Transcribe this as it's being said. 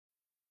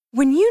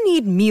When you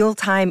need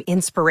mealtime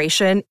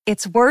inspiration,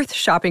 it's worth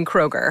shopping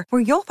Kroger,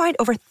 where you'll find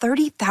over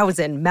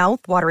 30,000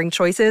 mouth-watering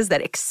choices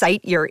that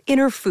excite your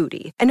inner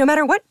foodie. And no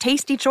matter what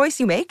tasty choice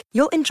you make,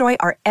 you'll enjoy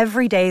our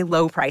everyday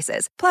low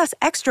prices, plus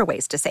extra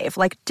ways to save,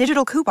 like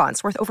digital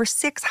coupons worth over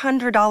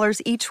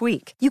 $600 each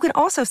week. You can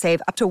also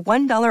save up to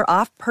 $1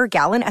 off per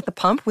gallon at the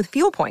pump with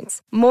fuel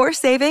points. More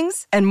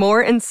savings and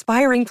more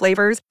inspiring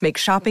flavors make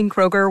shopping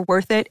Kroger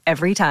worth it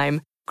every time.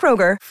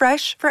 Kroger,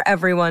 fresh for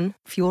everyone.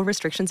 Fuel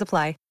restrictions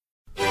apply.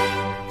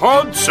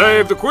 Pod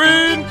Save the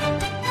Queen!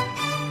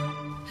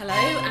 Hello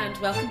and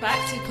welcome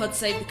back to Pod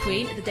Save the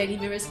Queen, the Daily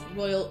Mirror's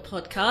royal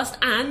podcast.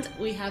 And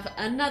we have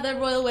another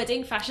royal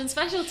wedding fashion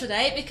special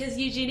today because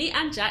Eugenie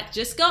and Jack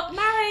just got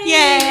married!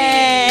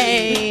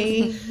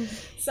 Yay!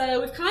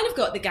 So we've kind of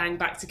got the gang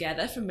back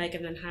together from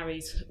Meghan and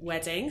Harry's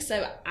wedding.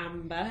 So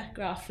Amber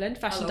Graafland,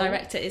 fashion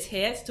director, is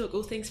here to talk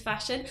all things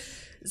fashion.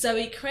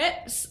 Zoe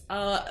Cripps,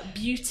 our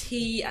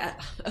beauty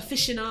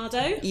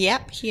aficionado.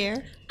 Yep,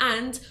 here.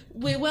 And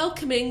we're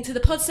welcoming to the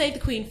Pod Save the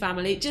Queen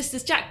family, just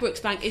as Jack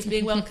Brooksbank is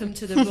being welcomed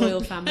to the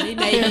royal family,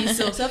 maybe,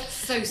 sort of.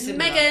 So similar.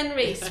 Megan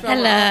Rees from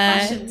Hello. our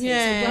fashion team.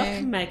 Yay. So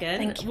welcome, Megan.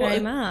 Thank you very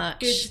much.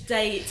 Good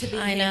day to be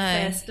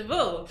here, first of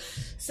all.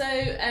 So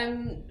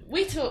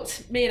we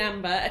talked, me and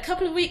Amber, a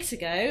couple of weeks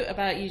ago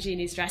about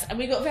Eugenie's dress, and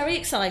we got very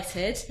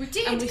excited. We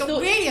did. And We got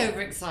really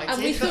overexcited,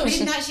 and we but thought we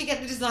didn't actually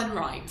get the design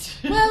right.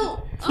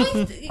 Well,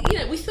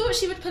 we thought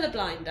she would pull a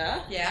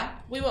blinder. Yeah.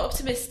 We were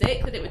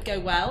optimistic that it would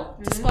go well,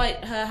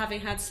 despite her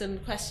having had some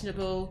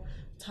questionable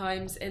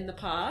times in the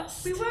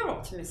past. We were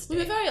optimistic. We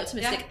were very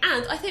optimistic,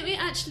 and I think we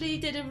actually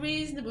did a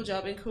reasonable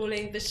job in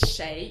calling the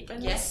shape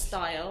and the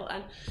style.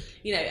 And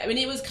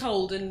it was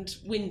cold and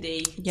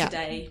windy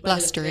today,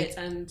 blustery,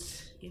 and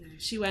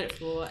she went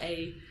for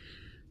a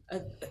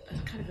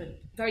kind of a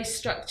very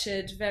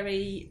structured,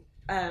 very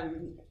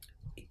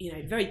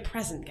very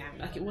present gown.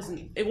 Like it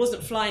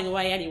wasn't flying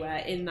away anywhere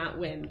in that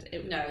wind.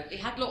 It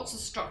had lots of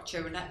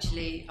structure, and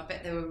actually I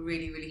bet they were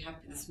really, really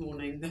happy this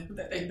morning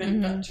that they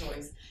made that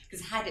choice.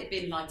 Because had it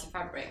been lighter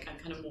fabric and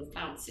kind of more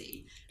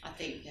flouncy, I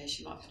think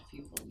she might have had a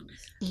few problems.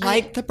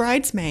 Like the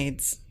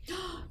bridesmaids.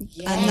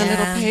 And the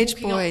little page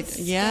boy.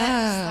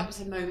 Yeah. That was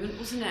a moment,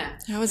 wasn't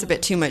it? That was a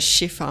bit too much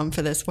chiffon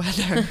for this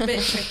weather.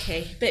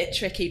 bit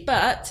tricky.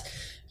 But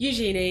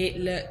Eugenie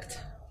looked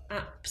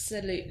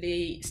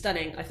absolutely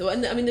stunning, I thought.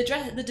 And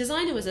the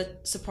designer was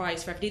a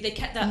surprise for everybody. They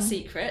kept that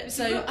secret.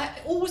 So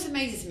it always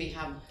amazes me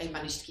how they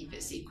managed to keep it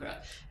a secret.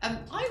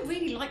 I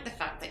really like the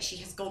fact that she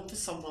has gone for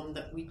someone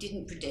that we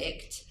didn't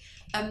predict.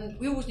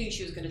 We always knew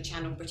she was going to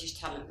channel British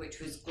talent, which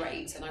was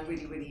great, and I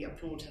really, really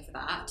applaud her for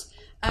that.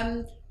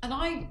 And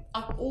I've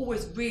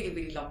always really,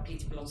 really loved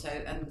Peter Blotto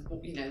and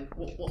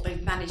what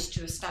they've managed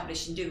to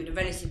establish and do in a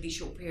relatively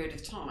short period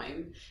of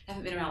time. They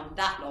haven't been around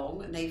that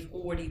long, and they've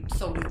already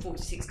sold in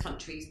 46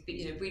 countries.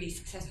 Really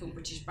successful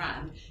British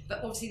brand. But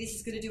obviously, this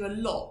is going to do a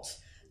lot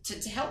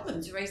to help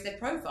them to raise their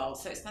profile.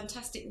 So it's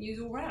fantastic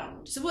news all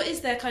round. So what is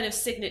their kind of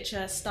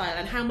signature style,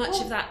 and how much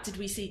of that did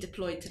we see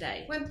deployed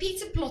today? When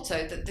Peter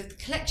Blotto, the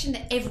collection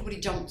that everybody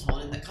jumped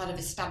on and that kind of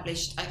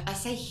established, I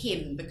say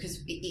him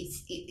because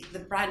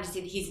the brand is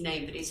in his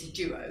name, but it's a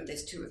duo,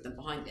 there's two of them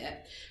behind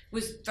it,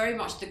 was very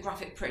much the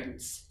graphic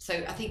prints. So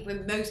I think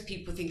when most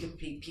people think of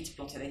Peter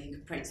Blotto, they think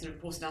of prints, and of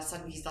course now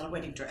suddenly he's done a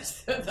wedding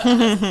dress that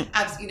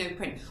has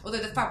print. Although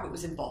the fabric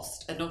was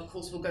embossed, and of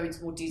course we'll go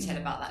into more detail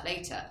about that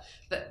later,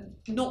 but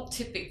not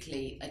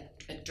typically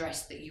a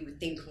dress that you would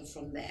think of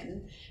from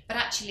them, but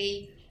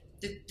actually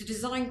the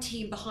design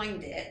team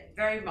behind it,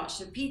 very much.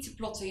 So Peter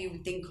Blotto you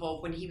would think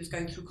of when he was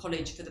going through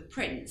college for the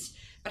prints,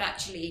 but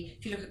actually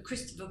if you look at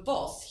Christopher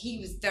Voss, he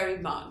was very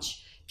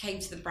much came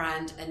to the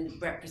brand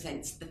and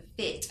represents the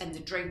fit and the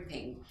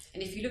draping.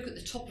 And if you look at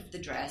the top of the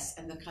dress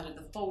and the kind of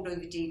the fold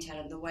over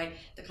detail and the way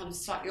the kind of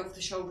slightly off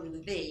the shoulder of the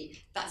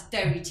V, that's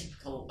very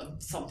typical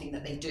of something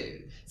that they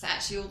do. So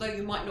actually, although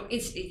you might not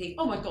instantly think,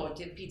 oh my God,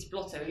 Peter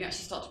Blotto, and you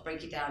actually start to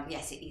break it down,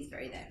 yes, it is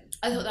very them.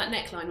 I thought that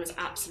neckline was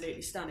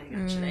absolutely stunning,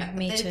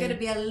 actually. There's going to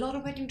be a lot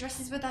of wedding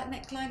dresses with that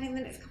neckline in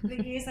the next couple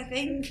of years, I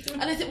think.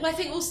 And I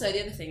think also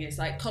the other thing is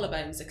like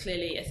collarbones are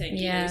clearly a thing.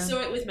 Yeah. You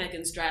saw it with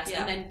Meghan's dress,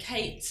 and then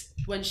Kate,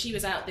 when she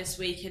was out this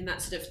week in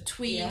that sort of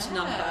tweed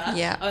number,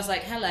 I was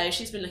like, hello,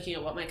 she's been looking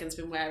at what Meghan's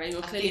been wearing,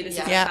 or clearly this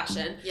is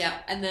fashion. Yeah.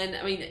 And then,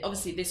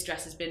 obviously this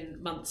dress has been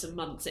months and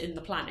months in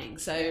the planning,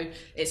 so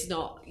it's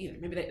not,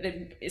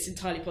 maybe it's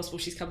entirely possible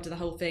she's come to the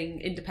whole thing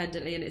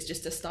independently and it's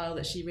just a style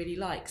that she really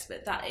likes.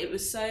 But that, it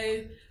was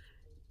so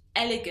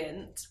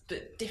elegant,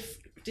 but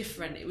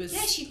different. It was.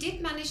 Yeah, she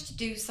did manage to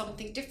do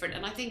something different,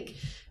 and I think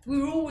we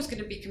were always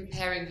going to be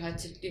comparing her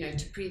to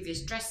to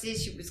previous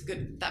dresses. She was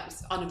good; that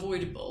was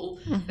unavoidable.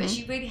 But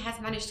she really has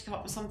managed to come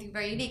up with something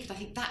very unique, and I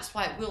think that's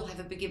why it will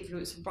have a big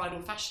influence on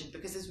bridal fashion.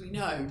 Because as we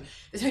know,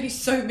 there's only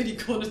so many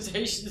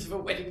connotations of a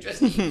wedding dress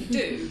that you can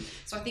do.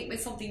 So I think when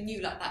something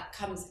new like that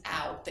comes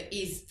out that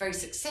is very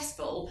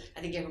successful,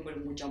 I think everybody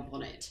will jump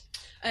on it.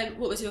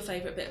 What was your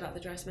favourite bit about the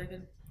dress,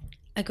 Megan?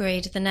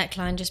 Agreed. The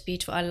neckline, just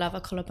beautiful. I love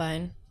a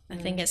collarbone. I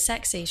think it's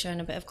sexy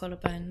showing a bit of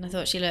collarbone. I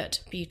thought she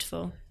looked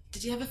beautiful.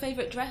 Did you have a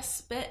favourite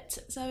dress bit,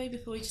 Zoe,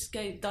 before we just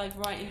dive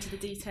right into the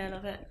detail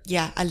of it?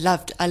 Yeah, I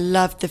loved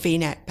the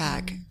V-neck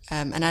bag.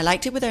 And I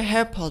liked it with her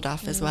hair pulled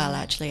off as well,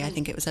 actually. I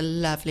think it was a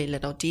lovely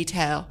little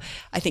detail.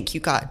 I think you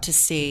got to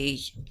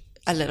see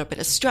a little bit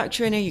of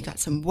structure in her. You got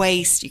some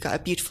waist. You got a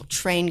beautiful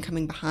train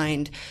coming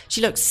behind. She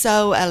looked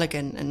so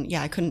elegant. And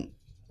yeah, I couldn't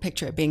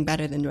picture it being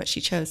better than what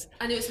she chose.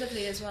 And it was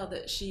lovely as well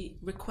that she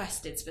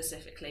requested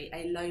specifically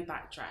a low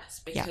back dress,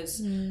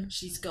 because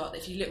she's got,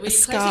 if you look really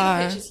closely at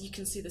the pictures, you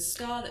can see the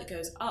scar that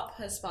goes up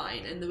her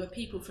spine, and there were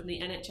people from the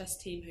NHS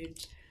team who'd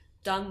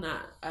done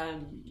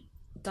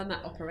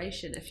that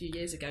operation a few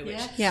years ago,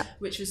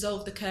 which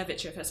resolved the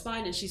curvature of her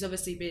spine. And she's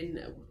obviously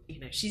been,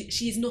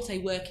 she's not a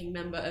working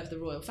member of the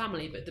royal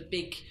family, but the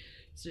big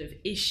sort of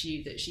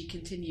issue that she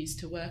continues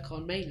to work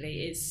on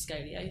mainly is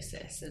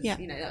scoliosis, and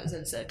that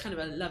was a kind of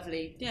a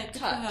lovely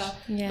touch,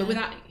 but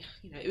without,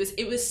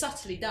 it was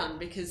subtly done,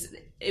 because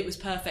it was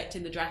perfect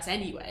in the dress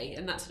anyway,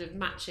 and that sort of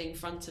matching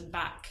front and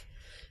back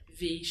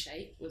V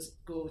shape was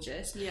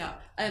gorgeous.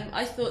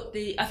 I thought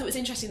it was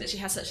interesting that she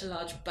has such a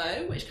large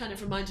bow, which kind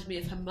of reminded me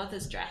of her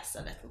mother's dress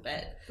a little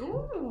bit.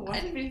 Oh, I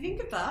didn't really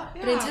think of that.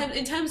 But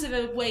in terms of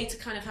a way to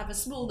kind of have a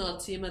small nod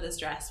to your mother's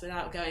dress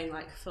without going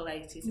like full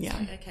 80s,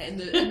 okay. And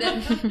then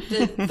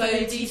the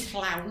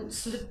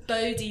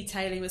bow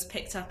detailing was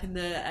picked up in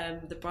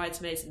the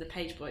bridesmaids and the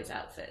page boys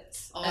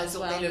outfits. I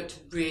thought they looked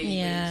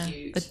really, really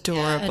cute.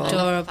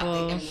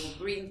 Adorable. The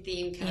green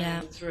theme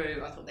coming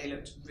through. I thought they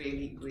looked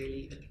really,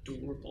 really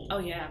adorable. Oh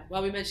yeah.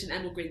 Well, we mentioned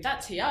emerald green.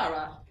 That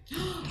tiara.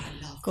 I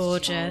love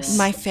gorgeous. Tiara.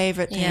 My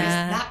favourite thing.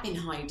 Yeah. Where's that been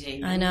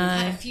hiding? I know.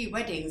 We've had a few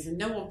weddings and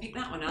no one picked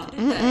that one up, did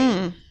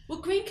they? Well,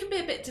 green can be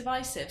a bit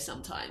divisive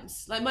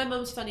sometimes. Like, my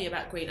mum's funny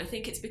about green. I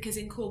think it's because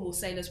in Cornwall,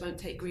 sailors won't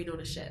take green on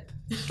a ship.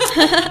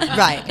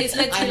 Right. It's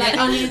meant to be like,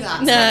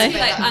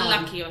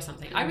 unlucky or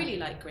something. I really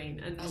like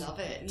green. And I love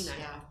it.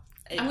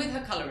 And with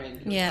her colouring,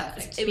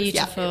 it's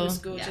beautiful. It was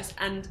gorgeous.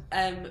 And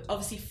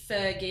obviously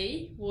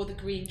Fergie wore the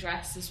green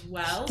dress as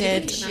well.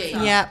 Did she?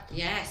 Yeah.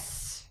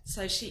 Yes.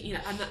 So she,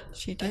 and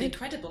she an did.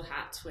 incredible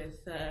hat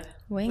with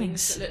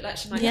wings that looked like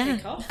she might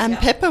take off. And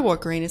Pippa wore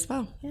green as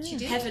well. Yeah. She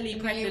did. Heavily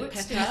pregnant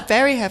Pippa.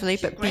 Very heavily,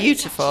 but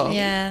beautiful. Actually.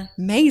 Yeah.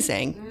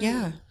 Amazing.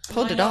 Yeah.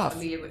 Pulled it off.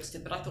 Amelia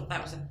Wixton, but I thought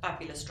that was a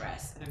fabulous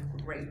dress and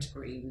a great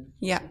green.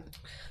 Yeah.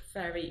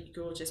 Very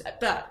gorgeous.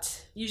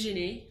 But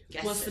Eugenie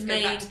was the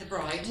main. Back to the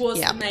bride. Was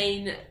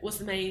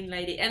the main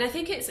lady, and I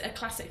think it's a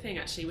classic thing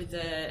actually with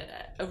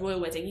a royal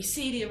wedding. You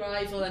see the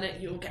arrival,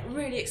 and you'll get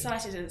really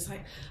excited, and it's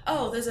like,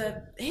 oh,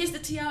 here's the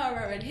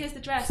tiara, and here's the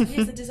dress, and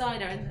here's the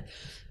designer, and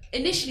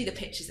initially the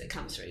pictures that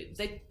come through,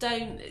 they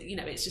don't,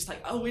 it's just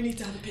like, oh, we need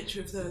to have a picture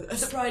of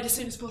the bride as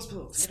soon as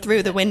possible. It's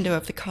through the window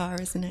of the car,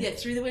 isn't it? Yeah,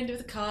 through the window of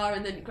the car,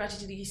 and then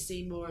gradually you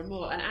see more and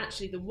more. And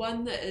actually the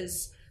one that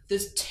is,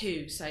 there's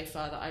two so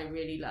far that I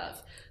really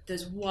love.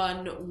 There's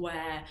one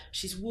where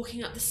she's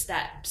walking up the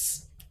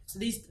steps. So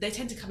they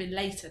tend to come in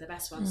later, the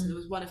best ones. So there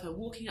was one of her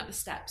walking up the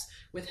steps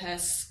with her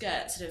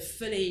skirt sort of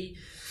fully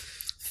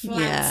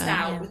flanced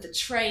out with the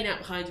train out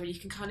behind her, and you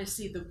can kind of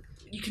see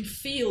you can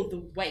feel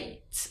the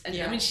weight. And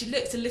I mean, she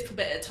looked a little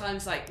bit at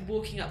times like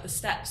walking up the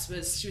steps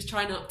she was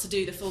trying not to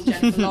do the full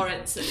Jennifer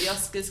Lawrence at the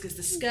Oscars, because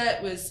the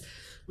skirt was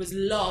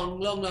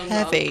long,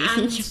 heavy,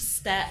 and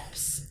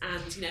steps,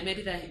 and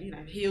maybe the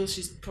heels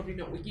she's probably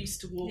not used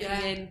to walking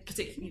in,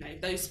 particularly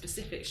those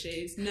specific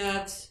shoes.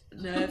 Nerves,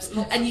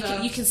 and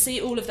you can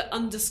see all of the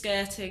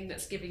underskirting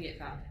that's giving it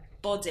that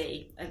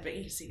body, and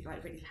you see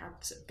like really how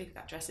sort of big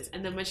that dress is.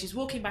 And then when she's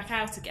walking back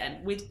out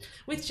again with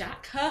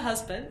Jack, her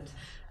husband,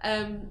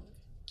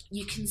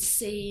 you can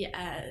see.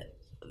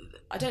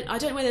 I don't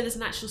know whether there's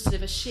an actual sort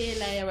of a sheer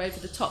layer over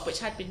the top, which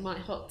had been my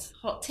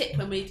hot tip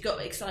when we got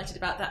excited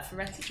about that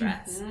Ferretti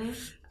dress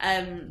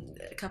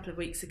a couple of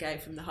weeks ago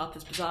from the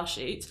Harper's Bazaar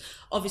shoot.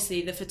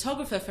 Obviously, the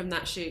photographer from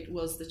that shoot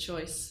was the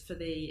choice for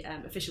the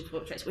official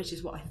portrait, which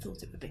is what I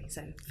thought it would be.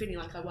 So feeling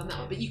like I won that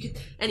one. But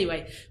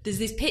there's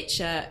this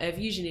picture of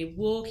Eugenie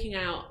walking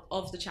out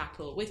of the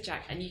chapel with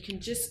Jack, and you can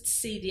just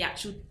see the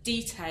actual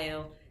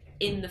detail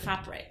in the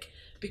fabric.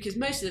 Because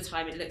most of the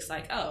time it looks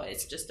like, oh,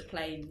 it's just a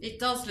plain... It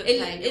does look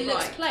plain. It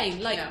looks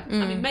plain. Like,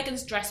 I mean,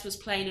 Meghan's dress was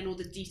plain and all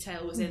the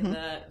detail was in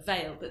the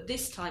veil. But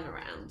this time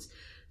around,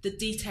 the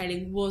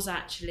detailing was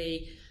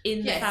actually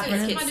in the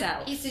fabric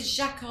itself. It's a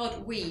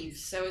jacquard weave.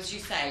 So as you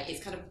say,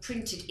 it's kind of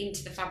printed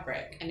into the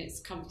fabric, and it's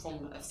come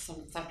from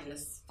some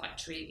fabulous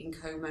factory in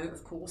Como,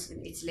 of course,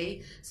 in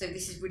Italy. So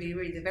this is really,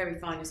 really the very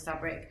finest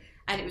fabric.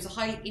 And it was a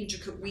highly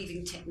intricate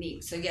weaving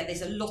technique. So yeah,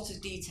 there's a lot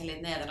of detail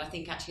in there that I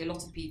think actually a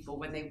lot of people,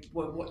 when they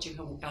were watching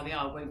her walk down the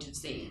aisle, won't have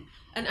seen.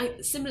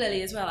 And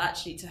similarly as well,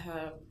 actually, to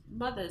her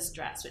mother's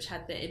dress, which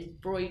had the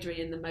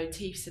embroidery and the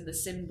motifs and the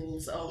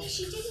symbols of... Yeah,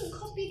 she didn't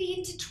copy the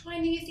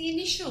intertwining of the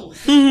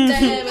initials.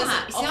 There was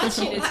an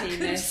opportunity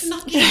missed.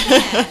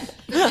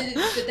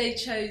 But they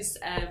chose...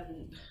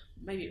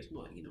 maybe it was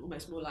more,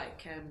 almost more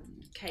like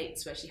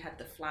Kate's, where she had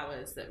the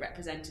flowers that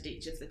represented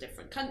each of the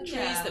different countries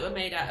that were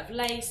made out of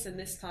lace, and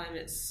this time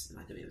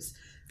I think it was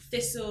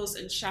thistles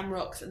and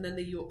shamrocks, and then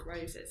the York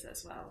roses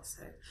as well.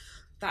 So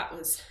that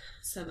was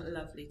some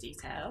lovely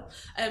detail.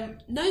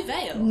 No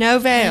veil. No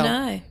veil.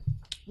 No.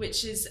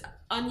 Which is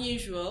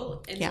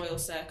unusual in royal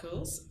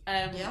circles.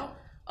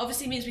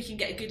 Obviously means we can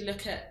get a good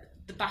look at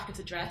the back of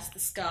the dress, the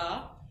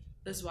scar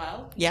as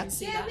well. Yeah.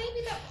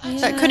 Maybe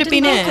that could have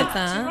been it. You're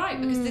right,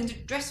 because the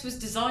dress was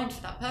designed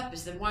for that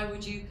purpose. Then why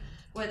would you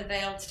wear the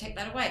veil to take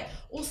that away?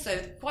 Also,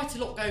 quite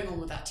a lot going on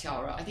with that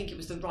tiara. I think it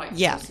was the right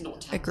choice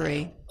not to have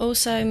agree. veil.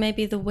 Also,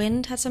 maybe the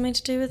wind had something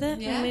to do with it.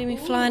 Yeah. Maybe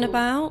flying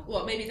about.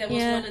 What, maybe there was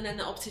one and then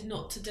they opted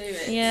not to do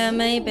it. Yeah,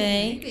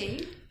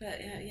 maybe. But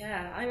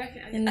yeah, I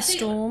reckon In the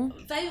storm.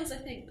 Veils,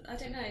 I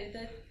don't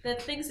know. They're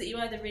things that you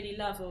either really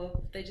love or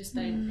they just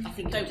don't. I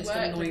think don't just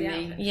work annoy with the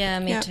me. outfit. Yeah,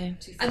 me too.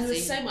 And there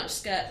was so much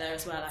skirt there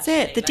as well. That's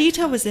it. The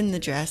detail was in the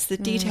dress. The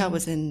detail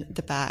was in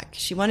the back.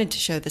 She wanted to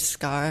show the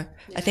scar.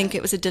 Yeah. I think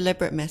it was a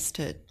deliberate miss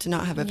to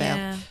not have a veil.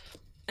 Yeah.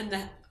 And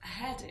the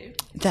hairdo.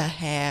 The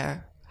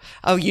hair.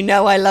 Oh,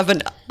 I love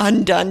an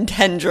undone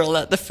tendril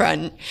at the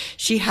front.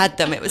 She had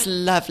them. It was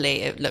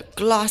lovely. It looked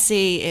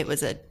glossy. It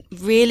was a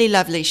really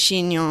lovely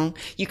chignon.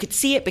 You could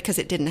see it because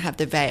it didn't have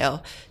the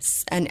veil.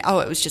 And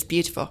it was just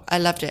beautiful. I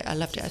loved it. I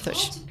thought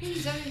hard to pin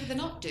Zoe with an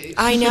updo.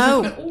 I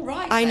know. But all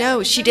right. I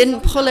know. She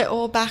didn't pull it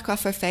all back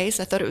off her face.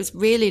 I thought it was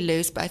really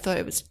loose, but I thought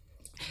it was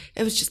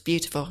just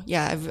beautiful.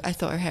 Yeah, I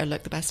thought her hair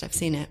looked the best I've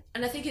seen it.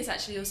 And I think it's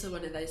actually also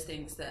one of those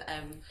things that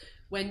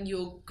when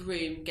your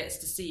groom gets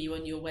to see you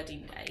on your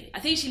wedding day, I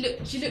think she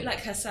looked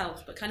like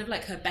herself, but kind of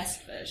like her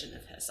best version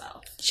of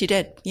herself. She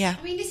did, yeah.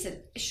 I mean,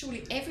 listen,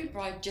 surely every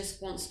bride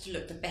just wants to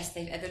look the best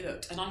they've ever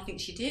looked, and I think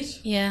she did.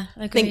 Yeah,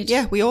 agreed.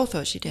 We all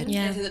thought she did.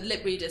 Yeah. The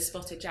lip readers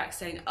spotted Jack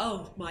saying,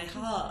 "Oh, my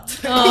heart."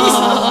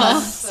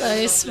 Oh,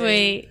 so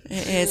sweet.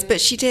 It is,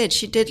 but she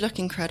did look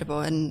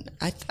incredible, and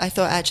I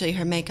thought actually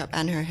her makeup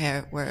and her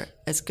hair were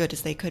as good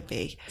as they could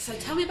be. So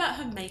tell me about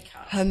her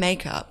makeup. Her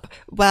makeup.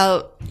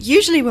 Well,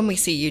 usually when we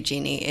see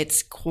Eugenie,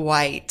 it's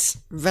quite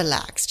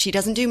relaxed. She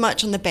doesn't do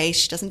much on the base.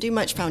 She doesn't do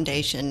much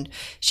foundation.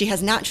 She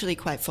has naturally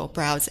quite full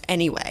brows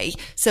anyway.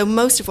 So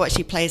most of what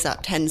she plays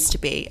up tends to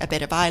be a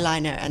bit of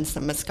eyeliner and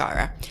some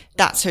mascara.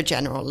 That's her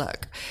general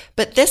look.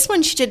 But this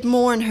one, she did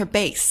more on her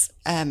base.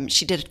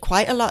 She did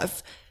quite a lot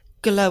of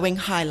glowing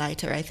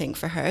highlighter, I think,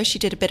 for her. She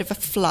did a bit of a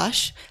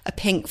flush, a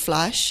pink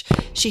flush.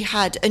 She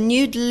had a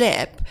nude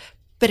lip,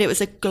 but it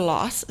was a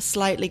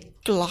slightly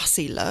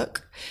glossy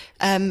look.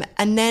 And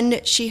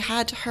then she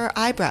had her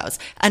eyebrows.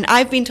 And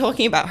I've been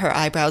talking about her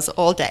eyebrows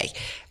all day.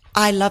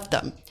 I love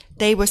them.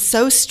 They were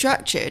so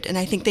structured, and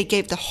I think they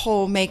gave the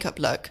whole makeup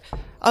look.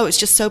 Oh, it's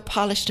just so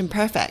polished and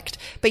perfect.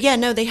 But yeah,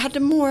 no, they had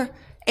a more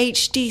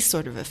HD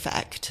sort of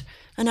effect.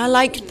 And I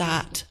liked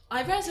that.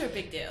 Eyebrows are a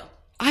big deal.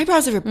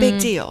 Eyebrows are a big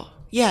deal.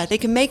 Yeah, they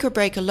can make or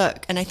break a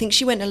look. And I think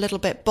she went a little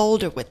bit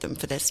bolder with them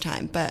for this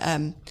time. But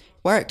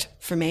worked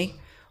for me.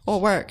 All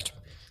worked.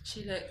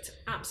 She looked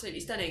absolutely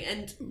stunning,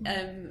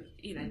 and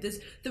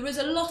there was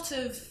a lot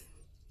of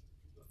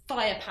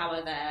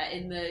firepower there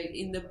in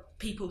the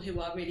people who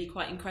are really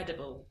quite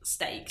incredible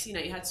stakes. You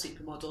had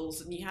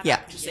supermodels and you had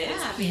actresses.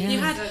 You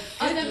had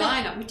other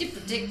lineup. We did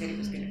predict that it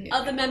was going to be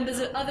other members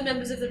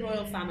of the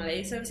royal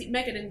family. So obviously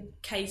Meghan and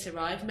Kate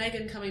arrived.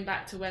 Meghan coming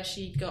back to where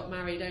she got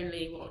married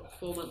only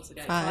 5 months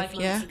ago,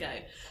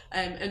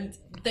 and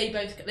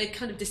they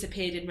kind of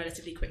disappeared in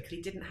relatively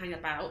quickly. Didn't hang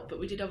about, but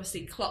we did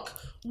obviously clock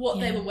what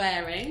they were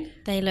wearing.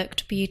 They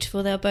looked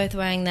beautiful. They were both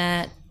wearing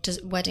their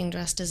wedding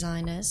dress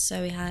designers.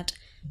 So we had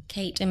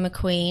Kate in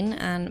McQueen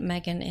and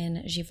Meghan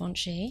in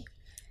Givenchy.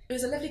 It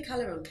was a lovely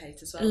colour on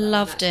Kate as well.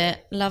 Loved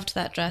it. Loved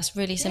that dress.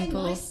 Really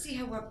simple. Nice to see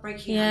her work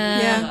breaking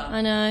out. Yeah,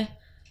 I know.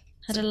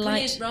 Had a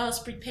light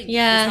raspberry pink.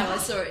 Yeah, is how I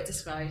saw it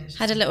described.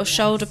 Had a little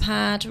shoulder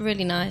pad.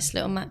 Really nice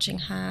little matching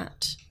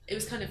hat. It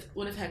was kind of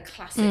one of her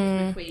classic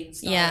McQueen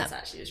styles. Yeah.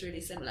 Actually, it was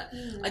really similar.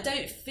 I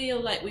don't feel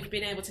like we've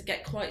been able to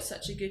get quite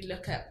such a good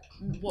look at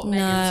what No,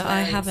 Meghan's I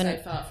wearing haven't.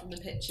 so far from the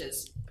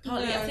pictures.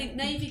 Partly, I think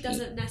navy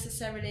doesn't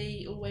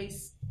necessarily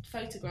always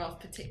photograph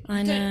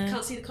particularly. I know.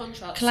 Can't see the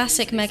contrast.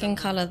 Classic Meghan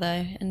colour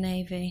though, in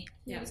navy.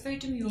 Yeah, it was very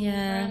demure.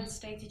 Yeah. Brown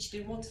stated she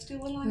didn't want to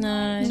do a line.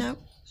 No.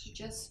 She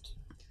just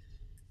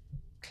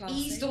Classic.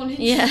 eased on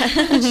into Yeah.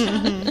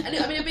 And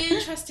it'd be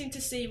interesting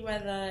to see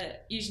whether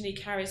Eugenie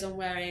carries on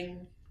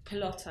wearing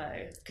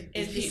Pilotto in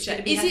the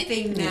future. Is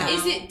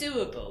it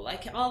doable?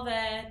 Like, are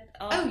there?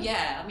 Oh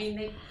yeah, I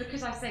mean,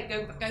 because I say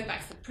go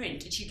back to the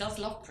print, and she does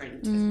love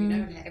print, as we know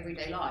in her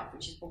everyday life,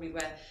 which is probably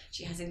where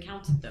she has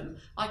encountered them.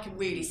 I can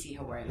really see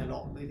her wearing a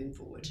lot moving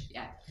forward.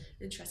 Yeah,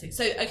 interesting.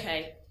 So,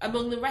 okay,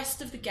 among the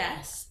rest of the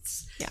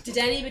guests, did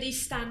anybody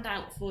stand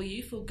out for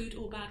you for good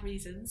or bad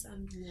reasons,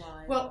 and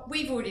why? Well,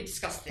 we've already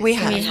discussed this. We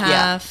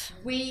have.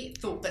 We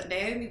thought that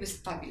Naomi was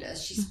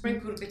fabulous. She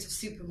sprinkled a bit of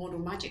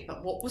supermodel magic,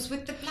 but what was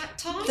with the black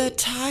tie? The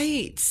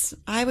tights.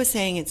 I was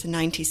saying it's a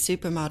 90s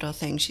supermodel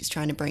thing she's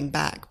trying to bring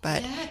back, but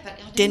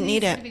I didn't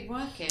need it. It's going to be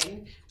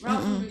working.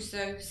 Ralph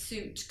Russo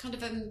suit, kind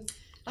of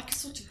like a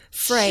sort of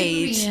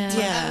frayed,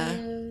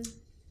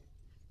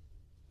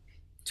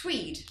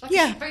 tweed, like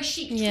a very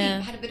chic tweed.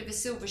 Had a bit of a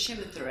silver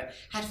shimmer through it.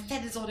 Had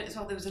feathers on it as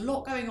well. There was a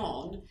lot going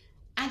on,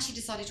 and she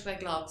decided to wear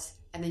gloves,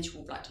 and then she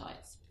wore black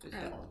tights. It was a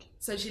bit odd.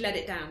 So she let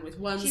it down with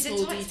one She's small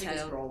entitled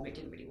detail. wrong. It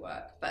didn't really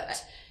work.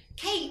 But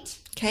Kate.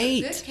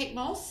 Kate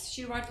Moss.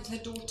 She arrived with her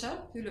daughter,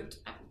 who looked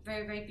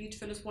very, very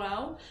beautiful as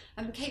well.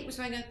 And Kate was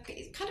wearing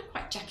it's kind of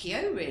quite Jackie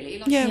O, really.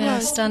 Like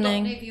a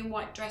stunning navy and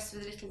white dress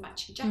with a little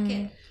matching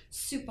jacket,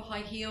 super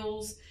high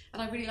heels,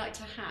 and I really liked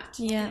her hat.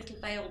 A little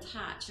veiled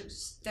hat. She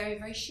was very,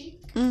 very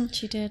chic.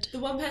 She did. The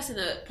one person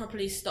that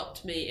properly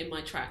stopped me in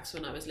my tracks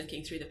when I was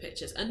looking through the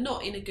pictures, and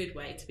not in a good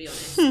way, to be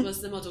honest,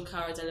 was the model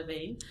Cara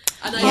Delevingne.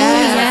 And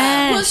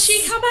I was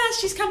she come as?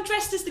 She's come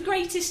dressed as the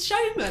Greatest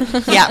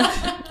Showman.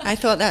 Yeah, I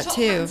thought that Top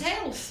too. hat and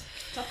tails.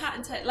 Top hat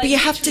and tail. Like, but you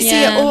have to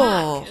see it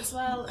all. As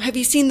well. Have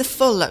you seen the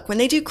full look? When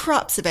they do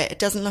crops of it, it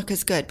doesn't look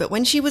as good. But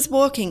when she was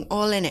walking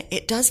all in it,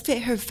 it does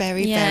fit her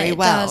very, very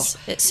well. Does.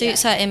 It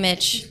suits her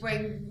image. She's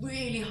wearing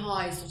really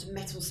high sort of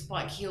metal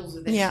spike heels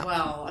with it as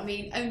well. I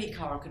mean, only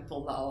Cara could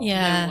pull that off.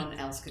 Yeah. No one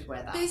else could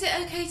wear that. But is it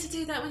okay to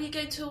do that when you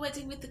go to a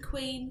wedding with the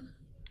Queen?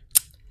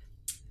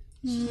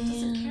 She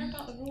doesn't care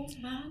about the rules,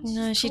 man.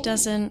 No, she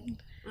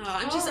doesn't.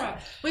 Oh,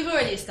 we've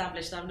already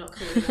established I'm not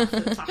cool enough for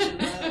the fashion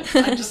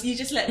world. You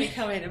just let me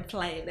come in and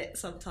play in it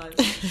sometimes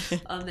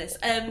on this.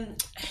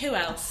 Who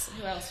else?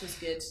 Who else was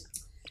good?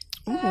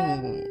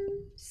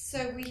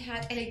 So we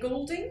had Ellie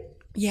Goulding.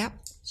 Yep.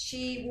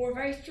 She wore a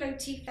very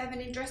floaty,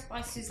 feminine dress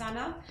by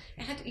Susanna.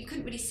 You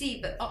couldn't really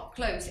see, but up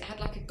close it had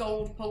like a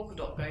gold polka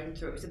dot going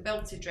through it. It was a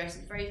belted dress.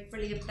 It was very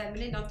frilly and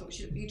feminine. I thought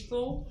she looked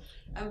beautiful.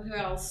 Who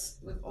else?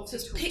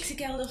 Pixie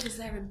Geldof was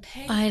there in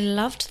pink. I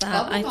loved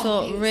that. I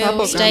thought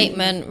real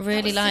statement.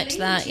 Really liked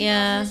that.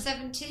 Yeah.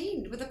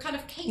 17 with a kind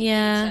of cake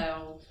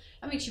detail.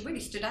 I mean, she really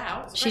stood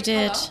out. She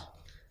did. Colour.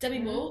 Demi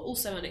Moore,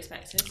 also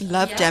unexpected.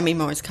 Loved Demi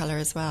Moore's colour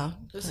as well.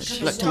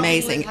 She looked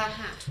amazing.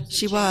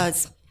 She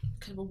was.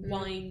 Kind of a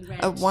wine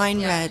red. A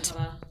wine red.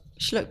 Colour.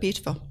 She looked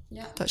beautiful.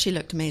 Yeah. Thought she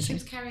looked amazing.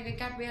 She was carrying a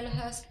Gabriella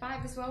Hearst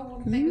bag as well,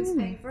 one of Meghan's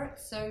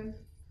favourites. So.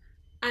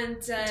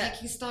 And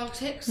taking style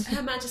tips.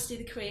 Her Majesty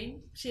the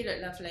Queen. She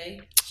looked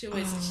lovely. She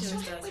always does.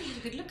 Really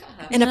good look at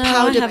her. In a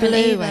powder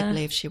blue, I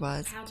believe she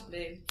was. Powder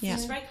blue. Yeah.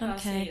 She's very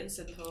classy and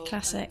simple.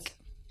 Classic.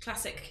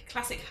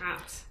 Classic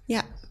hat.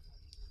 Yeah.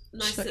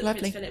 Nice that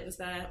lovely. Prince Philip was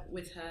there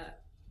with her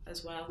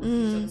as well.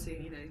 Because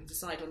obviously,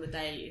 decide on the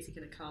day, is he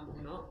going to come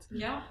or not?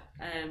 Yeah.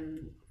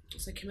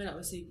 So Camilla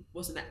obviously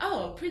wasn't there.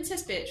 Oh,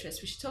 Princess Beatrice.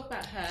 We should talk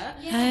about her.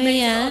 Yeah.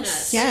 Maid of Honour.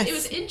 Yes. It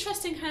was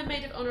interesting, her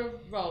Maid of Honour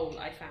role,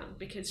 I found,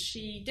 because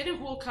she didn't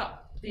walk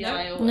up the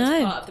aisle No.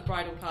 as part of the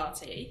bridal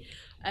party.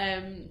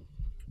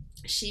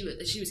 She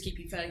was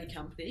keeping Fergie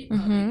company.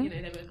 Partly,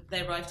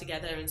 they arrived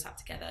together and sat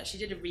together. She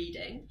did a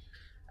reading.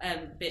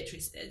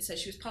 Beatrice did, so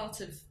she was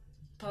part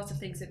of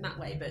things in that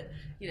way. But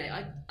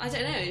I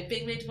don't know,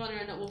 being Maid of Honour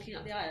and not walking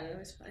up the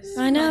aisle.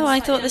 I know. I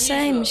thought the unusual.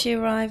 same. She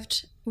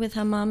arrived with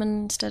her mum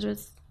instead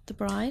of the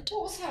bride.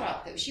 What was her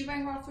outfit? Was she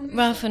wearing Ralph and Russo?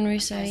 Ralph and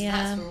Russo,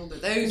 That's where all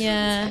those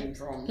came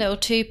from. Little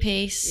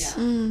two-piece,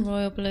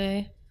 royal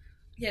blue.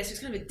 Yeah, so it was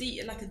kind of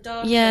a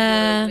dark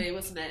Yeah. blue,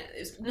 wasn't it? It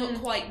was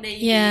not quite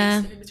navy,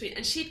 Yeah. in between.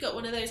 And she'd got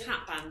one of those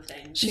hat band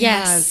things. She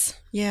Yes. has.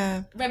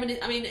 Yeah. I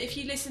mean, if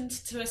you listened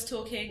to us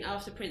talking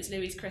after Prince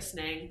Louis's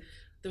christening,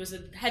 there was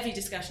a heavy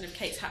discussion of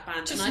Kate's hat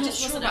band, and I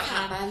just wasn't about a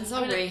fan. hat bands,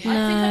 are I we? think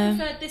I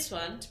preferred this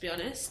one, to be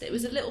honest. It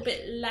was a little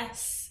bit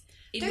less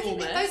I don't think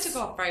enormous. they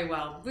photograph very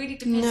well. Really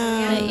depends on the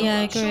No. angle. Yeah,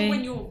 I I'm sure agree.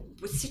 when you're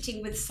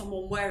sitting with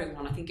someone wearing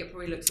one, I think it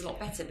probably looks a lot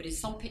better. But in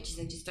some pictures,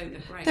 they just don't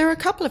look great. There were a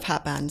couple of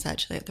hat bands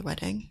actually at the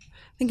wedding.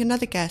 I think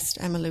another guest,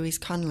 Emma Louise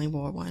Connolly,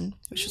 wore one,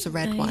 which was a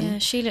red one. Yeah,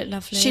 she looked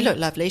lovely. She looked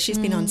lovely. She's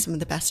been on some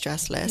of the best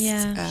dress lists.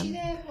 Yeah. Is she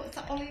there? What's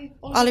that? Ollie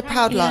Ollie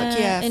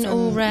Proudlock, in from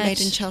all red.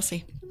 Made in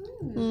Chelsea.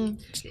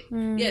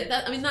 Yeah,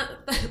 that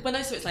when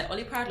I saw it's like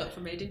Ollie Proudlock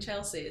from Made in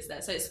Chelsea is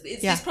there, so it's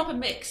this proper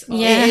mix. Of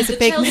Yeah. It is a the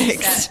big Chelsea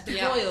mix. set,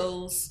 the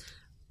royals,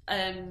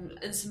 and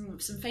some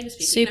famous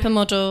people.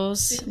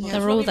 Supermodels.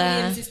 They're all Robbie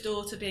there. Williams'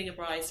 daughter being a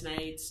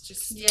bridesmaid.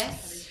 Just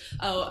Yes.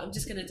 I'm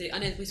just going to do. I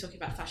know we're talking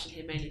about fashion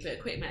here mainly, but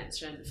a quick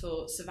mention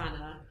for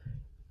Savannah,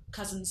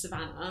 cousin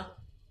Savannah.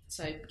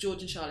 So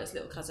George and Charlotte's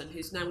little cousin,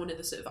 who's now one of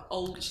the sort of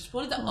old. She's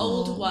one of the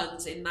older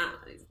ones in that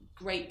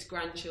great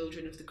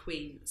grandchildren of the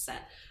Queen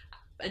set.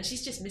 And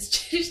she's just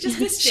mischief.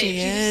 She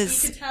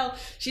is. You could tell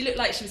she looked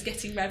like she was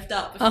getting revved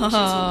up before she was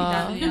walking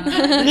down the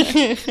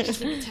aisle. She's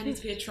been pretending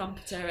to be a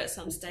trumpeter at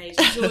some stage.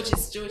 And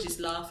George is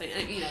laughing.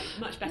 And,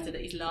 much better that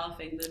he's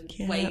laughing than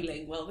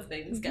wailing while the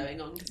thing's going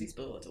on because he's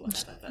bored or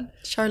whatever. But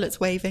Charlotte's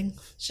waving.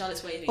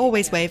 Charlotte's waving.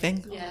 Always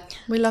waving. Yeah.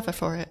 We love her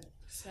for it.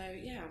 So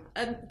yeah,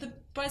 the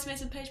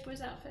bridesmaids and page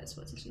boys outfits.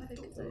 What did you think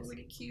of They were those?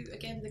 really cute.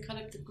 Again, the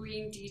kind of the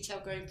green detail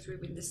going through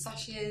with the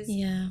sashes.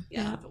 Yeah.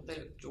 I thought they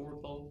looked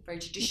adorable. Very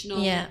traditional.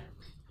 Yeah.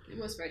 It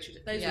was very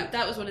traditional.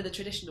 That was one of the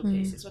traditional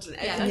pieces, wasn't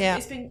it? Yeah.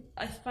 It's been.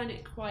 I find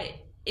it quite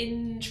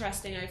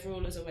interesting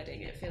overall as a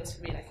wedding. It feels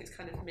for me like it's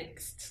kind of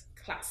mixed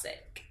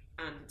classic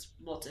and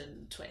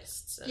modern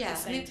twists at the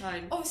same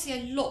time. Obviously,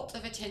 a lot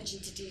of attention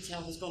to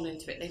detail has gone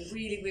into it. They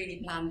really,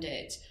 really planned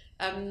it,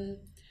 and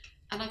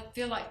I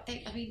feel like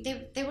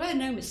there were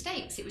no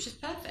mistakes. It was just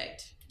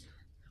perfect.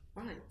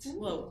 Right.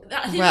 Well,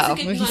 I think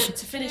that's a good night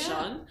to finish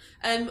on.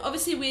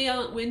 Obviously,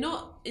 we're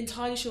not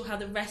entirely sure how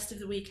the rest of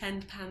the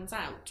weekend pans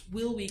out.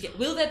 Will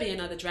there be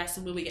another dress,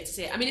 and will we get to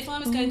see it? I mean, if I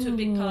was going to a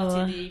big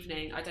party in the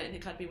evening, I don't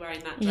think I'd be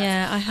wearing that dress.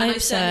 Yeah, I hope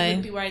so. And I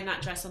wouldn't be wearing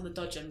that dress on the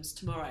Dodgems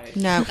tomorrow.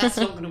 No, that's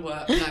not going to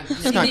work. No,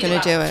 it's not going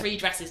to do it. 3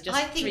 dresses, three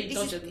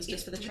Dodgems,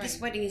 just for the train. This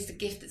wedding is the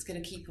gift that's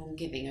going to keep on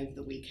giving over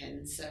the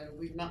weekend. So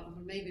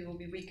maybe we'll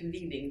be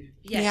reconvening.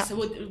 Yeah. So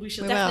we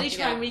shall definitely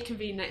try and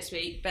reconvene next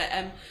week. But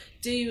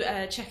do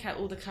check out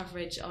all the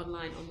coverage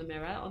online on the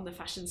Mirror, on the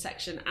fashion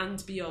section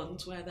and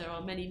beyond, where there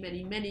are many,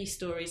 many, many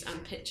stories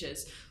and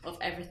pictures of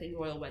everything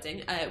royal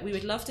wedding. We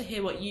would love to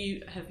hear what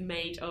you have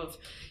made of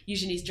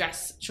Eugenie's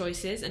dress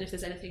choices, and if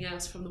there's anything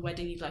else from the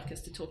wedding you'd like us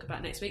to talk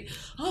about next week.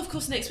 Oh, of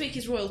course, next week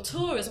is Royal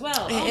Tour as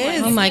well. It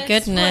is. Oh my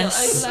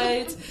goodness.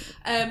 Royal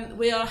Overload.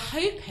 We are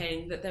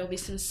hoping that there will be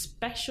some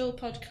special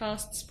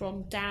podcasts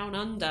from Down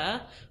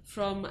Under,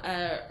 from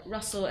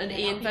Russell and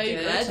Ian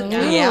Vogler,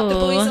 the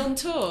boys on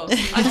tour.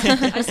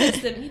 I said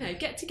to them,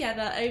 get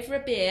together over a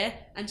beer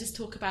and just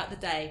talk about the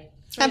day.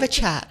 Have a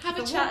chat.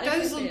 What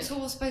goes on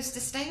tour is supposed to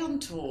stay on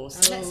tour,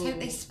 so let's hope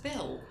they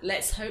spill.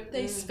 Let's hope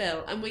they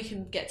spill, and we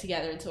can get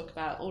together and talk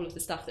about all of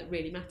the stuff that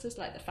really matters,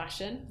 like the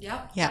fashion.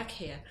 Back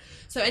here.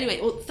 So anyway,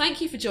 well,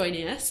 thank you for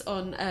joining us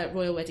on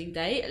Royal Wedding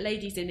Day,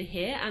 ladies in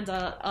here, and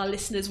our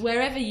listeners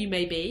wherever you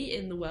may be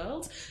in the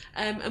world.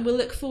 And we'll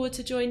look forward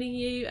to joining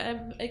you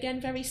again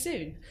very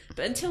soon.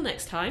 But until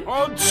next time,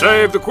 God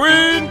save the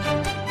Queen!